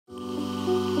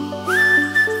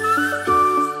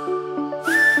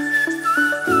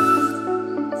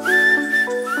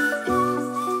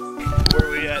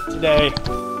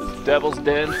Devil's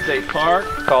Den State Park,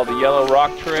 called the Yellow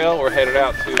Rock Trail. We're headed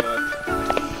out to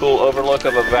a cool overlook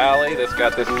of a valley that's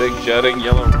got this big jutting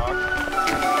yellow rock.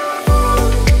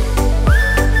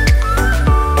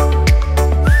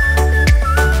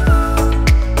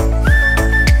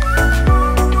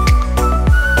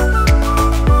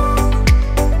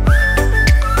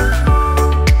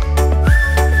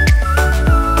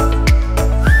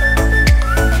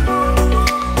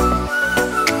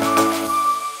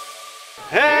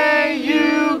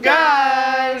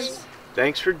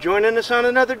 Thanks for joining us on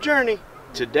another journey.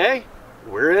 Today,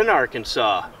 we're in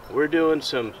Arkansas. We're doing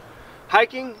some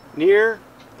hiking near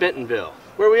Bentonville.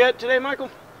 Where are we at today,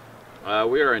 Michael?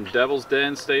 We are in Devil's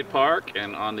Den State Park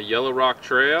and on the Yellow Rock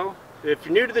Trail. If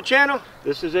you're new to the channel,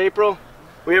 this is April.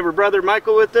 We have her brother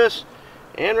Michael with us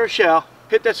and Rochelle.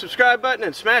 Hit that subscribe button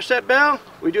and smash that bell.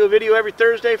 We do a video every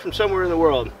Thursday from somewhere in the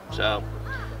world. So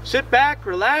sit back,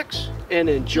 relax, and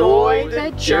enjoy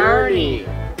the journey.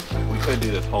 We could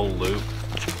do this whole loop,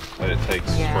 but it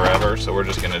takes forever, so we're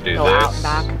just gonna do Go this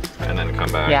out and back. and then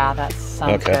come back. Yeah, that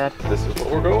sounds good. This is what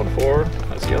we're going for.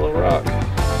 That's Yellow Rock.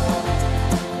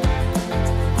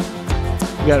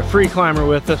 We got a free climber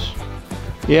with us.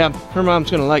 Yeah, her mom's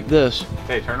gonna like this.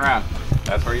 Okay, turn around.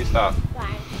 That's where you stop.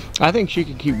 I think she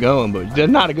can keep going, but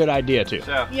that's not a good idea to.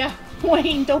 So, Yeah,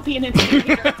 Wayne, don't be an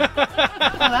idiot.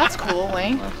 Oh, that's cool,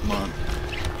 Wayne. that's mine.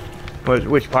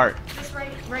 Which part? This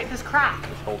right this crack.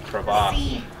 This whole crevasse.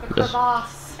 See, the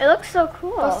crevasse. It looks so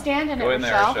cool. Go stand in it, Go in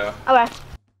there, Rochelle. Rochelle. Okay.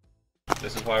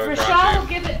 This is why we Rochelle brought will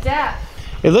you. give it depth.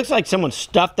 It looks like someone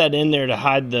stuffed that in there to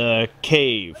hide the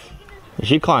cave.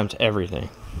 She climbs everything.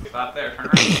 Stop there, turn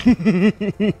around. I can make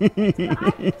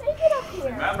it up here.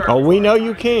 Remember, Oh, we know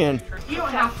you can. You don't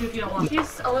have to if you don't want to.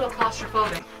 She's a little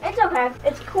claustrophobic. It's okay.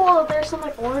 It's cool that there's some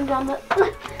like orange on the.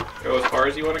 go as far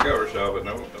as you want to go, Rochelle, but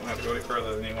no, don't have to go any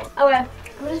further than you want. Okay.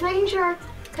 I'm just making sure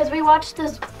because we watched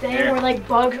this thing Here. where like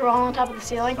bugs were all on top of the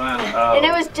ceiling. Oh. And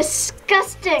it was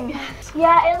disgusting.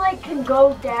 Yeah, it like can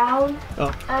go down.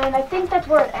 Oh. And I think that's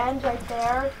where it ends right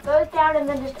there. Goes down and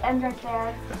then just ends right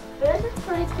there. But this is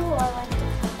pretty cool. I like it.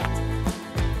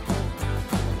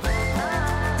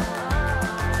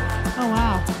 Oh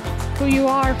wow, who you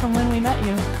are from when we met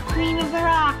you. Queen of the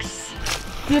rocks.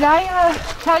 Did I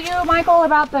tell you, Michael,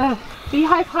 about the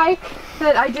beehive hike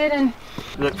that I did in?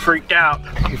 You look freaked out.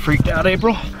 You freaked out,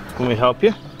 April? Can we help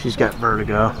you? She's got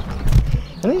vertigo.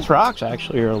 And these rocks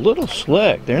actually are a little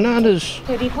slick. They're not as...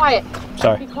 Okay, be quiet.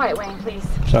 Sorry. Be quiet, Wayne, please.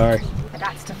 Sorry. I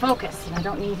got to focus, and I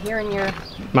don't need hearing your...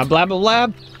 My blab.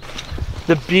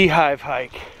 The beehive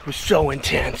hike was so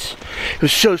intense. It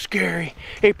was so scary.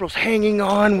 April's hanging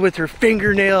on with her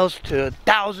fingernails to a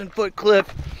 1,000-foot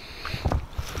cliff.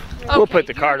 We'll put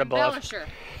the card above. embellisher.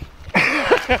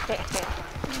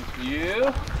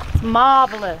 You?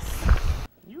 Marvelous.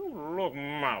 You look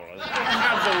marvelous.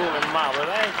 Absolutely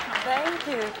marvelous. Thank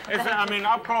you. I mean,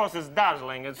 of course, it's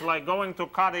dazzling. It's like going to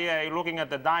Cartier, looking at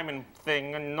the diamond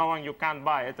thing, and knowing you can't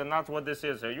buy it, and that's what this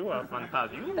is. You are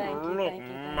fantastic. You look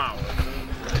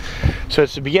marvelous. So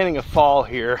it's the beginning of fall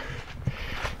here.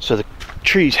 So the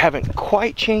trees haven't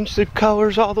quite changed their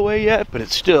colors all the way yet, but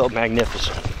it's still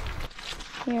magnificent.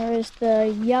 Here is the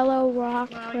Yellow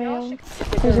Rock Trail.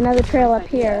 There's another trail up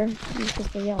here. This is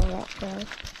the Yellow Rock Trail.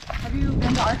 Have you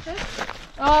been to Arches?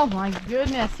 Oh my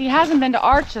goodness, he hasn't been to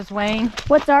Arches, Wayne.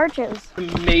 What's Arches?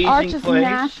 Amazing Arches place.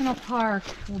 National Park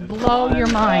will blow your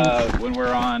mind. When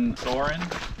we're on Soarin',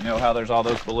 you know how there's all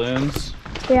those balloons?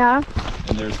 Yeah.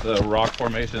 And there's the rock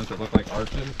formations that look like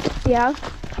arches? Yeah.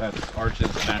 That's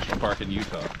Arches National Park in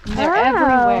Utah. They're Oh.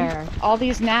 everywhere. All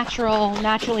these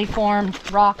naturally formed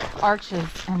rock arches,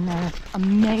 and they're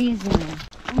amazing.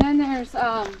 And then there's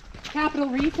Capitol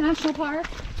Reef National Park.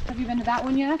 Have you been to that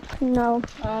one yet? No.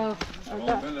 Oh,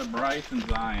 Well, been to Bryce and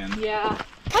Zion. yeah.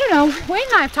 I don't know. Wayne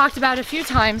and I have talked about it a few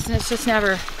times, and it's just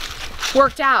never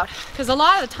worked out. Because a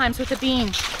lot of the times with it being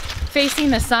facing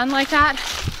the sun like that,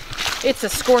 it's a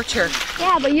scorcher.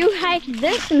 Yeah, but you hiked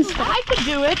this and stuff. I could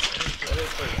do it.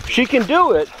 She can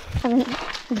do it. I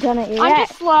haven't done it yet. I'm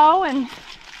just slow, and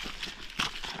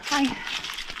I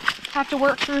have to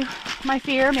work through my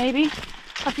fear maybe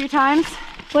a few times.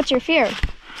 What's your fear?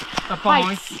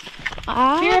 Heights. Fear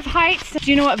Ah, of heights.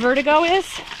 Do you know what vertigo is?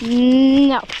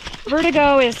 no.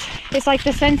 Vertigo is, it's like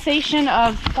the sensation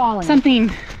of falling.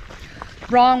 Something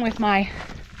wrong with my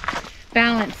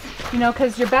balance. You know,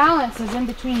 because your balance is in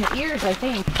between your ears, I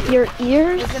think. Your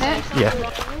ears? Isn't it?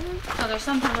 Yeah. So there's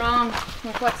something wrong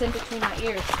with what's in between my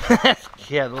ears.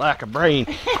 Yeah, the lack of brain.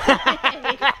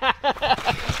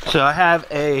 So I have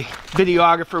a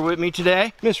videographer with me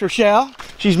today, Miss Rochelle.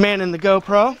 She's manning the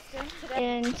GoPro.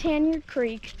 In Tanyard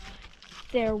Creek.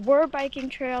 there were biking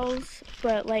trails,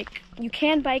 but like you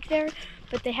can bike there,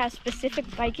 but they have specific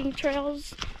biking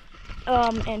trails.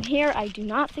 And here I do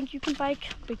not think you can bike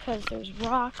because there's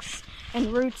rocks and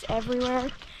roots everywhere.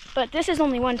 But this is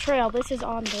only one trail. This is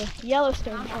on the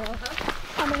Yellowstone Trail.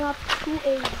 Coming up to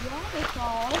a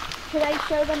waterfall. Should I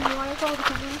show them the waterfall?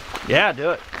 Yeah,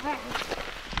 do it. Okay.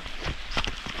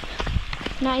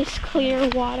 Nice clear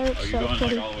water. Are you So going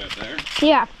pretty. like all the way up there?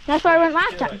 Yeah, that's where I went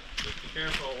last time. Just be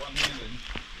careful, one-handed.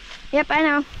 Yep, I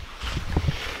know.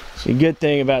 The good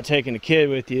thing about taking a kid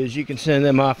with you is you can send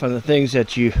them off on the things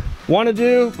that you want to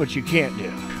do, but you can't do.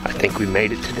 I think we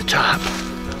made it to the top.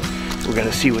 We're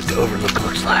gonna see what the overlook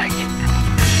looks like.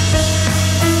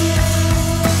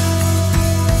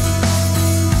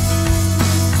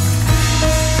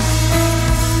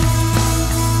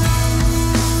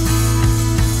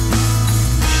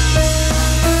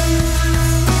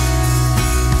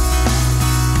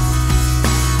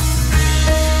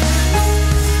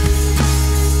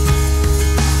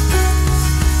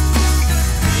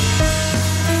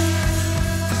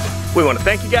 We want to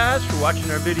thank you guys for watching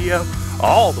our video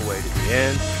all the way to the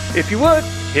end. If you would,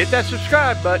 hit that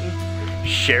subscribe button,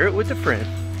 share it with a friend,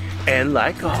 and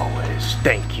like always,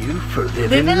 thank you for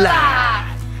living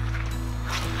life.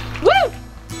 Woo!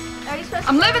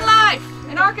 I'm living life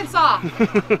in Arkansas.